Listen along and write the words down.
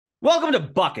Welcome to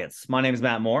Buckets. My name is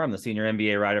Matt Moore. I'm the senior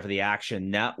NBA writer for the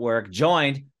Action Network,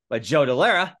 joined by Joe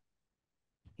Delara.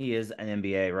 He is an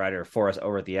NBA writer for us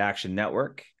over at the Action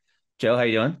Network. Joe, how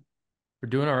you doing? We're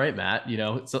doing all right, Matt.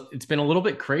 It's been a little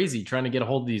bit crazy trying to get a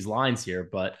hold of these lines here,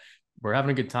 but we're having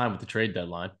a good time with the trade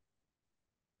deadline.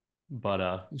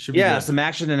 But it should be Yeah, good. some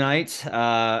action tonight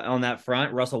on that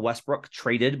front. Russell Westbrook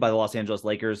traded by the Los Angeles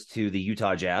Lakers to the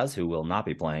Utah Jazz, who will not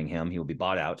be playing him. He will be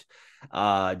bought out.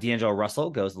 D'Angelo Russell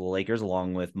goes to the Lakers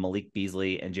along with Malik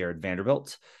Beasley and Jared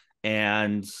Vanderbilt,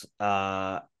 and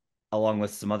along with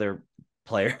some other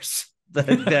players that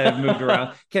have moved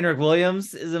around. Kenrick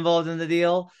Williams is involved in the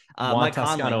deal. Juan Mike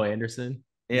Toscano Conley, Anderson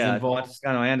is yeah, Juan involved.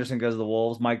 Toscano Anderson goes to the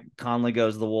Wolves. Mike Conley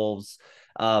goes to the Wolves.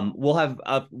 We'll have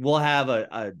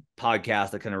a podcast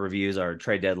that kind of reviews our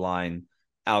trade deadline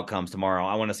outcomes tomorrow.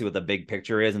 I want to see what the big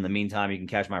picture is. In the meantime, you can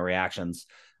catch my reactions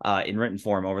in written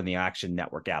form over in the Action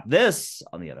Network app. This,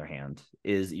 on the other hand,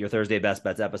 is your Thursday Best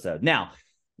Bets episode. Now,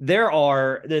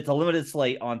 it's a limited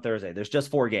slate on Thursday. There's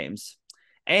just 4 games.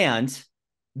 And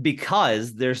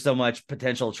because there's so much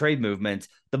potential trade movement,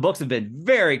 the books have been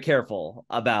very careful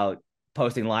about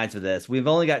posting lines for this. We've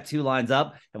only got 2 lines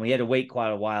up, and we had to wait quite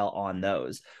a while on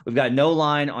those. We've got no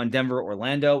line on Denver,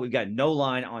 Orlando. We've got no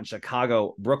line on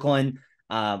Chicago, Brooklyn.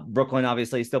 Brooklyn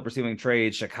obviously still pursuing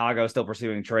trades. Chicago still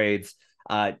pursuing trades.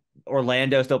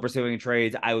 Orlando still pursuing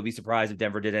trades. I would be surprised if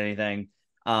Denver did anything.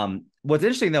 What's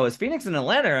interesting though is Phoenix and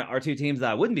Atlanta are 2 teams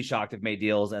that I wouldn't be shocked if made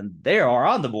deals, and they are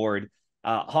on the board.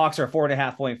 Hawks are a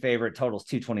 4.5 point favorite, totals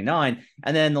 229.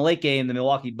 And then the late game, the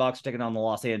Milwaukee Bucks are taking on the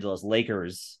Los Angeles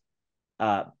Lakers,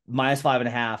 minus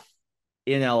 5.5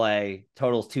 in LA,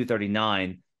 totals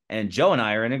 239. And Joe and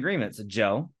I are in agreement. So,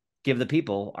 Joe, give the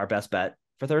people our best bet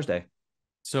for Thursday.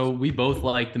 So we both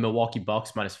like the Milwaukee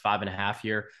Bucks minus 5.5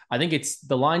 here. I think it's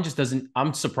the line just doesn't.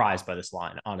 I'm surprised by this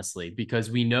line, honestly, because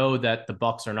we know that the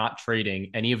Bucks are not trading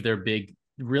any of their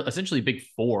essentially big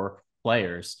 4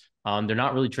 players. They're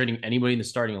not really trading anybody in the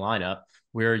starting lineup.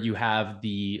 Where you have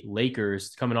the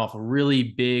Lakers coming off a really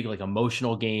big, like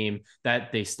emotional game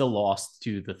that they still lost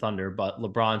to the Thunder, but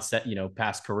LeBron set,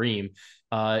 past Kareem.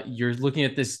 You're looking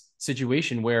at this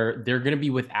situation where they're going to be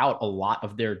without a lot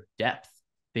of their depth.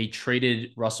 They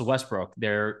traded Russell Westbrook.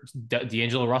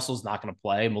 D'Angelo Russell's not going to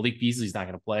play. Malik Beasley's not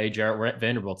going to play. Jarrett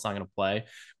Vanderbilt's not going to play.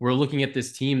 We're looking at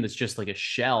this team that's just like a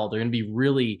shell. They're going to be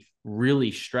really,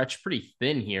 really stretched pretty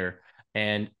thin here.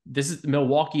 And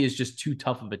Milwaukee is just too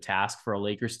tough of a task for a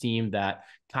Lakers team that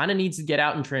kind of needs to get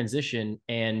out in transition.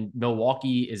 And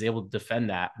Milwaukee is able to defend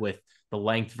that with the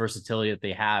length versatility that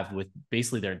they have with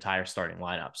basically their entire starting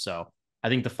lineup. So I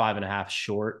think the 5.5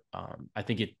 short. I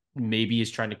think it maybe is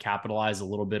trying to capitalize a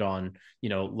little bit on,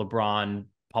 LeBron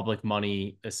public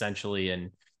money essentially.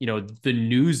 And, the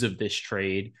news of this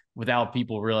trade without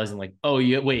people realizing like, oh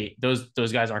yeah, wait, those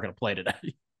guys aren't going to play today.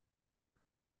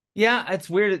 Yeah, it's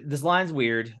weird. This line's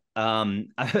weird.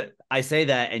 I say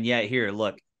that, and yet here,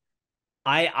 look,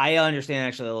 I understand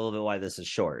actually a little bit why this is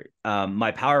short.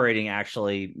 My power rating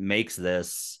actually makes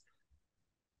this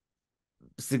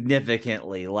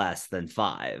significantly less than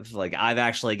 5. Like, I've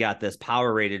actually got this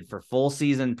power rated for full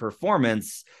season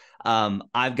performance.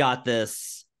 I've got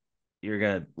this. You're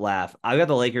gonna laugh. I've got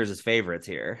the Lakers as favorites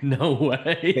here, No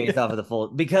way. based off of the full,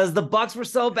 because the Bucks were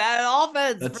so bad at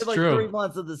offense for That's like 3 true.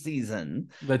 months of the season,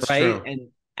 That's right? true.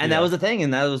 And that Yeah. was the thing,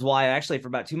 and that was why actually for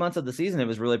about 2 months of the season it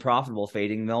was really profitable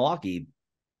fading Milwaukee,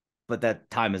 but that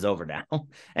time is over now.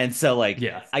 And so like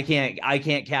Yeah. I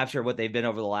can't capture what they've been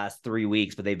over the last 3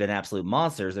 weeks, but they've been absolute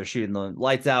monsters. They're shooting the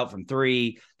lights out from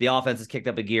 3. The offense has kicked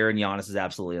up a gear, and Giannis is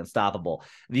absolutely unstoppable.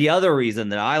 The other reason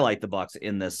that I like the Bucks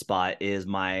in this spot is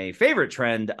my favorite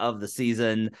trend of the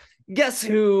season. Guess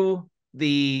who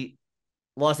the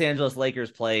Los Angeles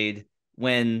Lakers played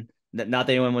when not that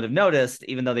anyone would have noticed,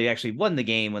 even though they actually won the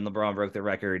game when LeBron broke the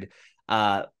record.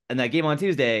 In that game on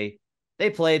Tuesday, they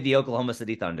played the Oklahoma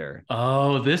City Thunder.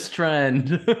 Oh, this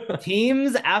trend.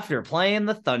 Teams after playing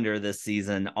the Thunder this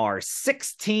season are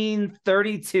 16,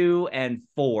 32, and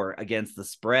 4 against the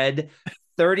spread.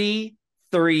 33%.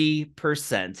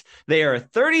 They are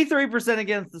 33%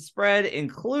 against the spread,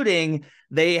 including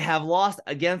they have lost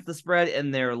against the spread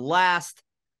in their last,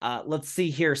 let's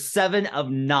see here, 7 of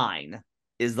 9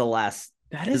 is the last,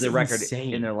 That is is the record in their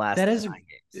insane. last That is 9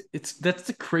 games. that's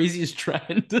the craziest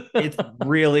trend. It's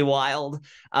really wild.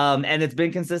 And it's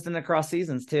been consistent across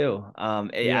seasons too.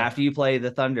 Yeah. After you play the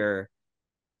Thunder,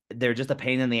 they're just a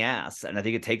pain in the ass. And I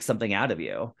think it takes something out of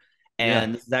you. Yeah.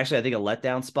 And this is actually, I think, a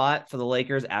letdown spot for the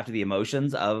Lakers after the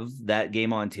emotions of that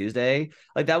game on Tuesday.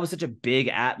 Like, that was such a big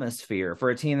atmosphere for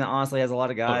a team that honestly has a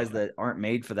lot of Oh guys yeah. that aren't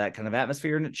made for that kind of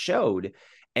atmosphere, and it showed.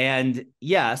 And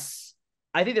yes,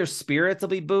 I think their spirits will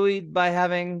be buoyed by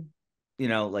having,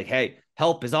 like, hey,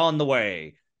 help is on the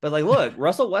way. But like, look,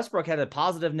 Russell Westbrook had a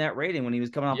positive net rating when he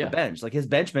was coming off the bench. Like his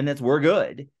bench minutes were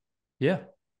good. Yeah.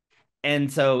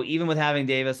 And so even with having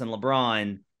Davis and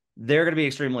LeBron, they're going to be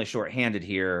extremely shorthanded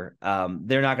here.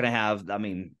 They're not going to have, I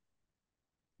mean,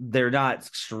 they're not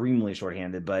extremely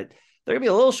shorthanded, but they're going to be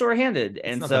a little shorthanded. It's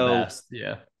and not so the best.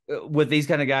 Yeah. With these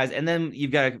kind of guys, and then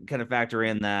you've got to kind of factor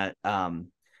in that.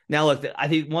 Now, look, I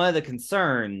think one of the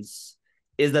concerns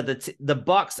is that the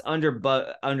Bucks under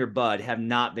Bud have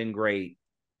not been great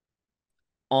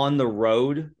on the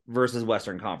road versus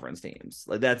Western Conference teams.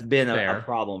 Like that's been a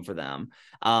problem for them.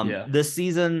 This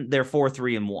season they're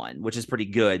 4-3-1, which is pretty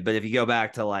good. But if you go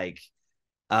back to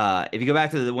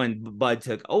when Bud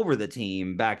took over the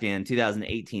team back in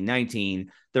 2018-19,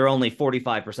 they're only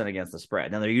 45% against the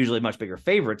spread. Now they're usually much bigger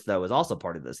favorites, though, is also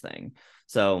part of this thing.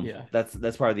 So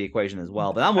that's part of the equation as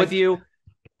well. But I'm with you.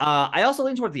 I also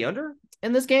lean toward the under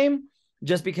in this game,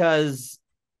 just because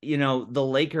the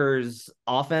Lakers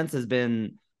offense has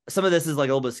been, some of this is like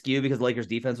a little bit skewed because the Lakers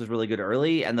defense was really good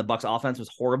early and the Bucks offense was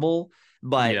horrible.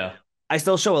 But I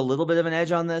still show a little bit of an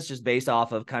edge on this just based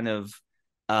off of kind of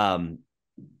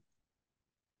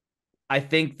I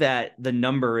think that the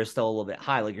number is still a little bit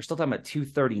high. Like you're still talking about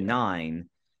 239.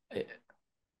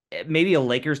 Maybe a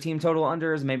Lakers team total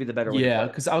under is maybe the better way. Yeah,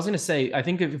 because I was going to say, I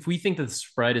think if we think that the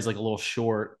spread is like a little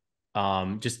short,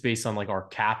 just based on like our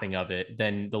capping of it,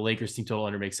 then the Lakers team total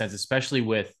under makes sense, especially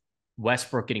with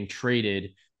Westbrook getting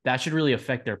traded. That should really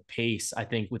affect their pace, I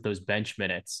think, with those bench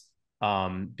minutes,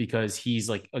 because he's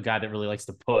like a guy that really likes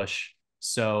to push.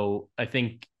 So I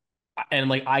think, and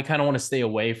like I kind of want to stay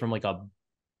away from like a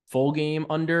full game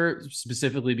under,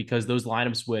 specifically because those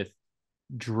lineups with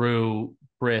Drew,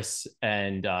 Chris,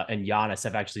 and Giannis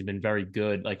have actually been very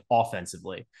good, like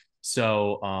offensively.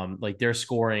 So like they're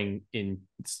scoring in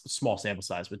small sample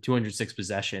size with 206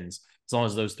 possessions. As long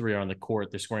as those three are on the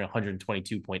court, they're scoring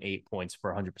 122.8 points per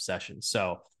 100 possessions.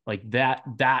 So like that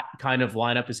kind of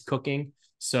lineup is cooking.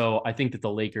 So I think that the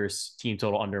Lakers team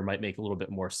total under might make a little bit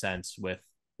more sense with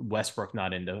Westbrook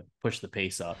not in to push the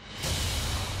pace up.